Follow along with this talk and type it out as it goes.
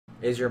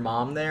Is your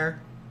mom there?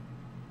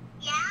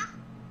 Yeah?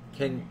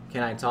 Can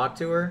I talk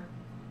to her?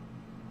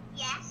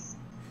 Yes.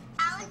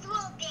 I was a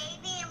little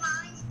baby in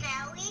mommy's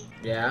belly.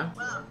 Yeah?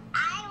 Well,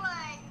 I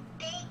was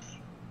big.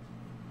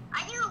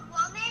 Are you a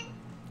woman?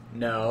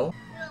 No.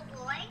 You a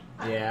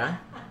boy? Yeah?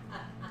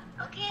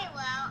 Okay,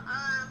 well,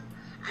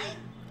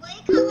 will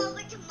you come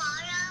over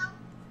tomorrow?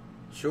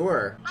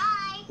 Sure.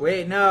 Bye.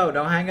 Wait, no,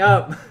 don't hang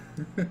up.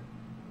 Oh,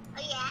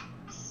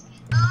 yes.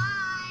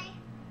 Bye.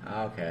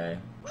 Okay.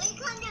 Will you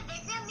come to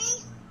visit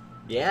me?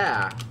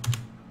 Yeah.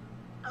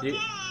 Okay.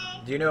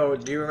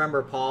 Do you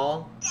remember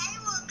Paul? Daddy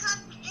will come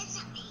to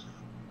visit me.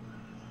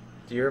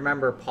 Do you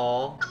remember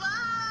Paul?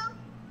 Hello?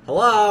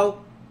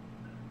 Hello?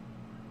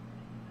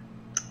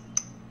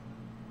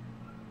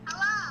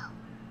 Hello?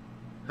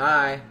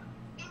 Hi.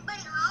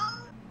 Anybody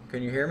home?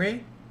 Can you hear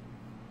me?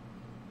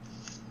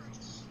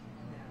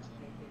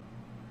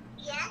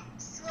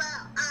 Yes,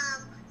 well,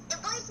 the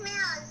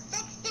voicemail is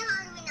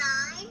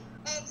 609.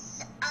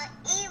 It's an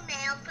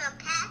email from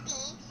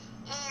Pappy,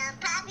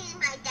 and Pappy's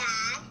my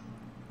dad.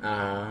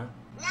 Uh-huh.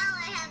 Now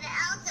I have an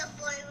Elsa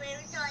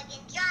room so I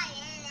can try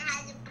it, and it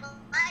has a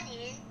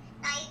button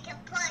that you can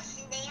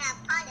push, and they have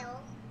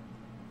puddles.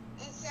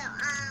 And so,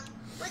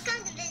 will you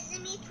come to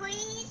visit me,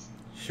 please?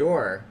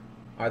 Sure.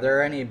 Are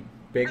there any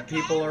big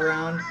people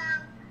around?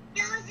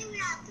 There was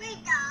about 3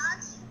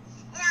 dogs,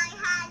 and I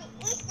had an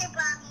Easter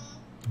bunny.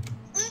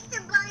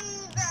 Easter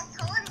bunny that's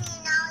holding me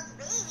when I was a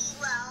baby.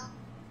 Well,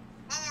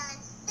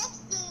 and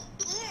 60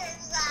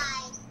 years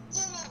I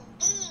didn't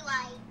be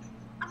like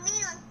a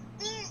million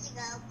years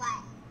ago,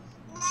 but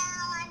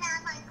now I'm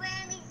at my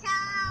Grammy's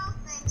house,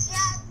 and she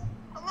has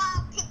a lot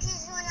of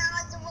pictures when I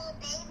was a little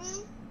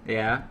baby.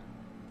 Yeah.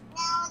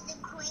 Now the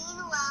queen,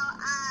 well,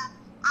 I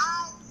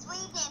was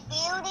Sleeping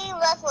Beauty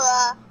with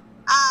a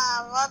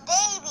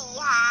baby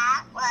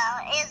hat. Well,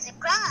 it's a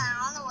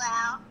crown.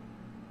 Well,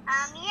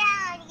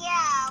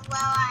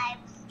 well, I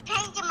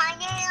painted my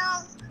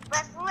nails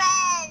with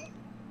red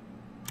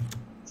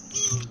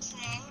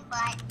citron,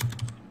 but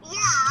yeah,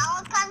 I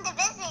will come to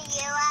visit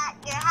you at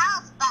your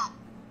house, but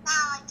now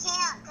I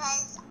can't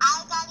because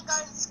I gotta go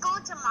to school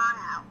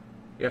tomorrow.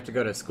 You have to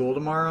go to school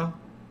tomorrow?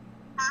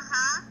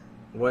 Uh-huh.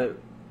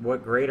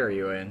 What grade are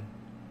you in?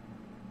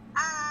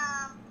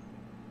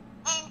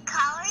 In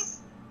colors?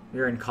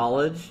 You're in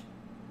college?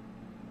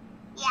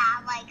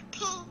 Yeah, like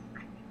pink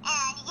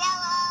and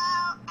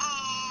yellow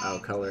and Oh,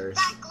 colors.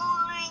 dark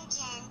orange,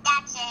 and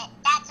that's it.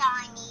 That's all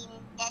I need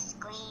in this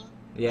screen.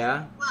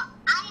 Yeah? Well,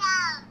 I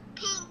have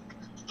pink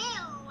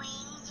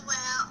earrings.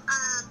 Well,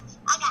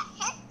 I got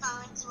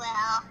headphones.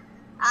 Well,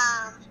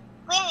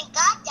 Granny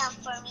got them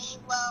for me.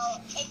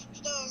 Well,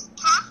 there's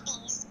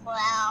Pappy's.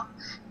 Well,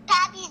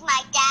 Pappy's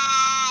my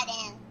dad,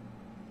 and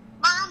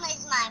Mom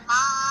is my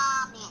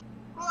mom. And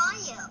who are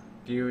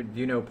you? Do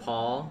you know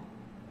Paul?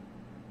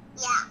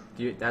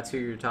 Yeah. That's who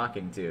you're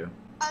talking to.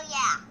 Oh,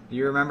 yeah. Do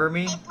you remember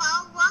me? Hey,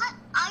 Paul, what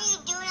are you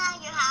doing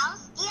at your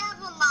house? Do you have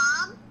a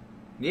mom?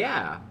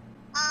 Yeah.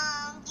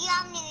 Do you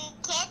have any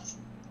kids?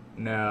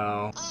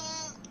 No.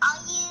 And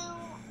are you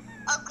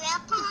a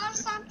grandpa or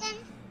something?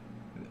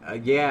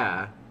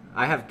 Yeah.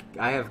 I have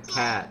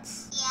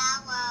cats. Yeah,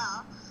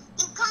 well,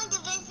 you come to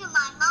visit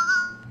my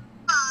mom,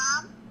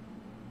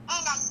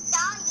 and I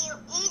saw you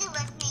eating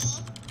with me,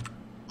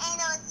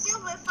 and it was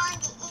super fun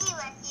to eat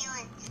with you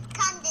and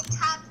come to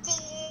talk to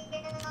you.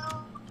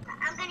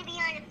 I'm gonna be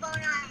on the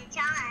phone all the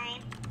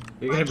time.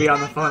 You're gonna be on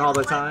the phone all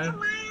the time?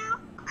 Tomorrow?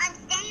 I'm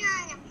staying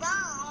on the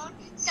phone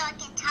so I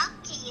can talk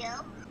to you.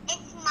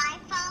 It's my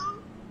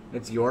phone.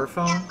 It's your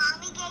phone? That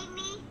mommy gave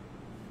me.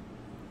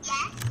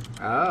 Yes.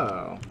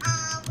 Oh.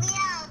 We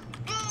have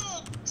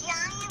big,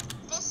 giant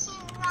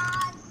fishing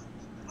rods,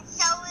 and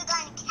so we're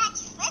going to catch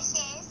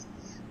fishes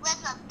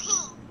with a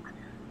pink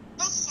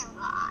fishing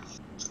rod.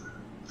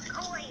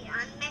 Oh wait,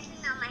 I'm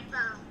messing up my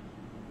phone.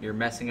 You're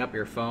messing up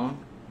your phone?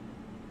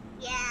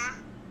 Yeah,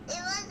 it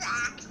was an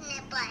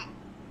accident, but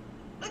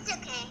it's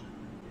okay.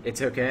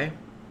 It's okay?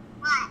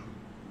 What?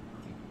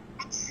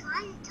 I'm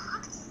trying to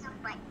talk to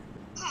somebody.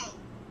 Hey,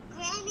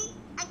 Granny,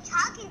 I'm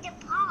talking to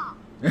Paul.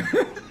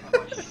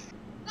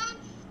 Then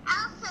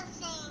Elsa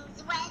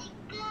sings, "Let it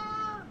go,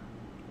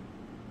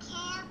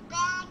 can't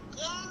back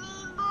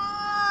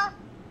anymore.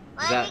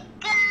 Let it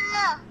go,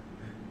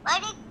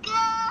 let it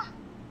go,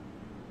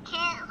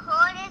 can't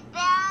hold it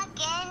back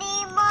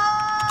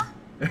anymore.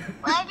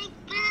 Let it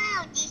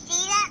go." Do you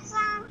see that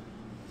song?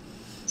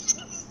 This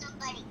is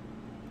somebody.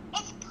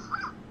 It's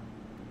Paul.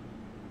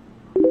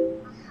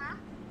 Uh-huh.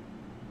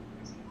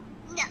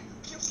 No,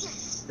 you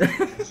can't.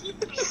 He's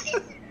my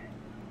visitor.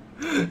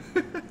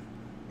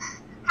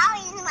 How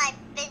is my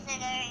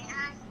visitor?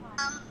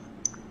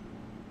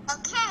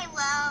 Okay,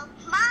 well,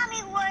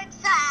 Mommy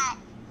works at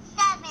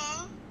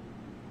 7,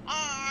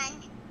 and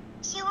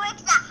she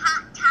works at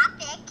Hot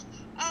Topic,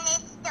 and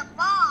it's the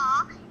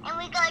fall, and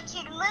we go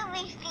to the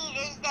movie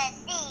theaters to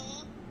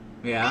see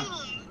Yeah.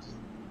 Minions,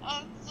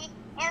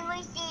 and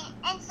we see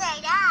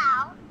Inside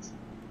Out,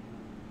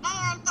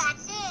 and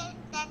that's it.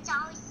 That's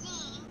all we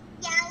see.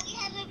 Yeah, we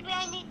have a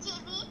brand new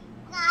TV,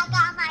 and I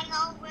got my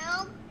own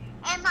room,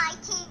 and my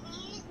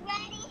TV is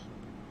ready,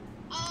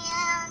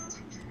 and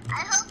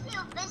I hope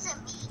you'll visit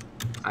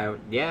me.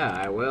 Yeah,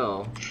 I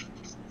will.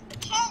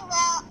 Okay,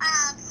 well,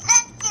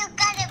 since you're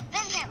gonna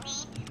visit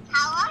me,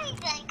 how are you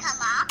gonna come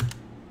up?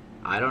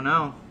 I don't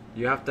know.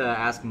 You have to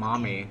ask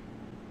Mommy.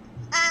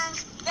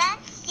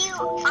 Since you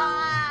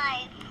are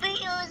 3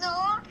 years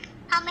old,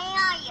 how many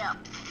are you?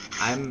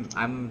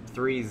 I'm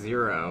 30.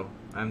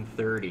 I'm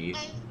 30. And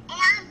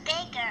I'm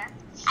bigger.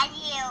 And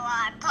you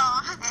are,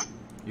 Paul.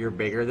 You're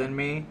bigger than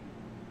me?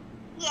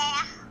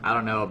 Yeah. I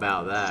don't know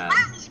about that.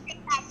 Mommy's big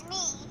as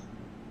me.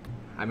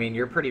 I mean,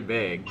 you're pretty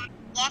big.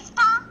 Yes,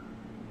 Paul?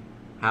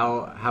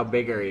 How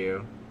big are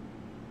you?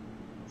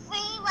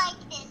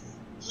 Like this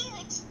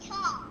huge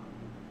tall.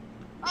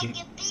 Like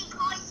a big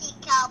horsey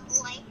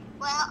cowboy.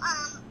 Well,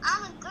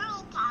 I'm a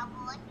girl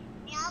cowboy,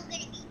 and I'm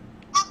gonna be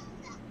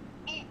Elsa.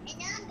 And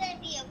I'm gonna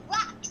be a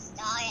rock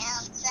star,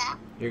 Elsa.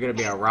 You're gonna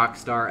be a rock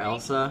star,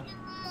 Elsa?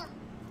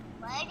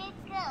 Where'd it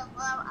go?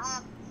 Well,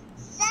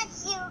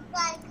 since you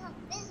gotta come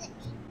visit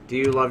me. Do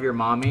you love your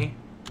mommy?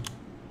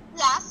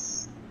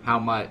 Yes. How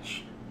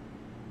much?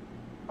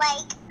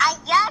 Like, I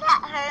yelled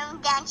at her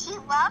and then she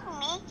loved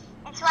me,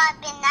 and so I've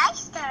been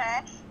nice to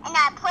her, and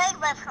I played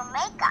with her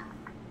makeup.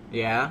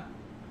 Yeah?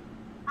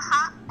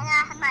 And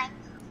I have my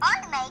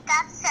own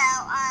makeup, so,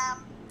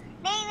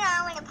 maybe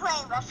I want to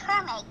play with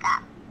her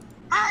makeup.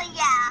 Oh,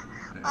 yeah.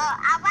 Well,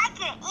 I like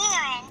her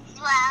earrings.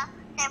 Well,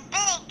 they're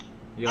big.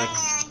 You like...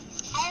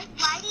 And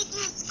why did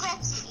you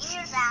scratch your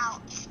ears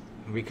out?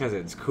 Because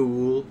it's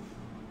cool.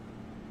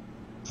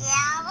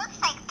 Yeah, it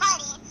looks like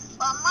Buddy.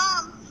 Well,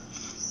 Mom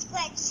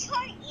scratched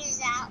her ears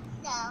out,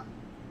 so...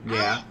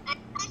 Yeah. I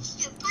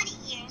touched her putty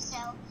ears, so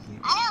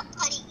I have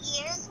putty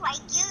ears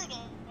like you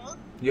do.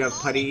 You have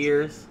putty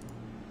ears?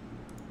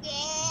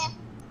 Yeah.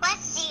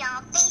 Let's see,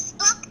 on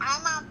Facebook?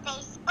 I'm on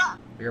Facebook.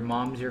 Your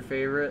mom's your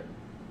favorite?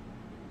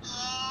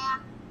 Yeah.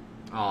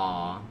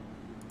 Aw.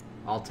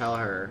 I'll tell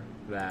her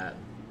that.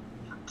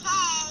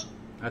 Okay.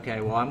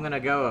 Okay, well, I'm gonna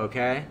go,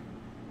 okay?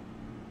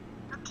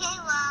 Okay,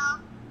 well,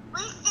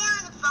 will you stay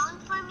on the phone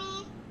for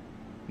me?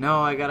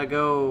 No, I gotta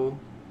go.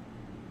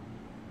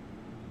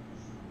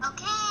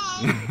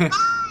 Okay.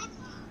 Bye.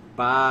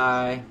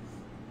 Bye.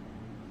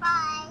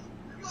 Bye.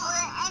 Will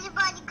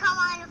anybody come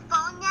on the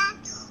phone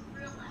next?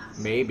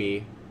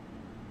 Maybe.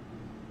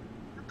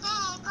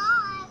 Okay,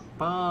 bye.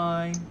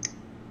 Bye.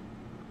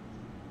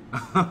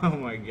 Oh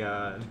my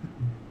god.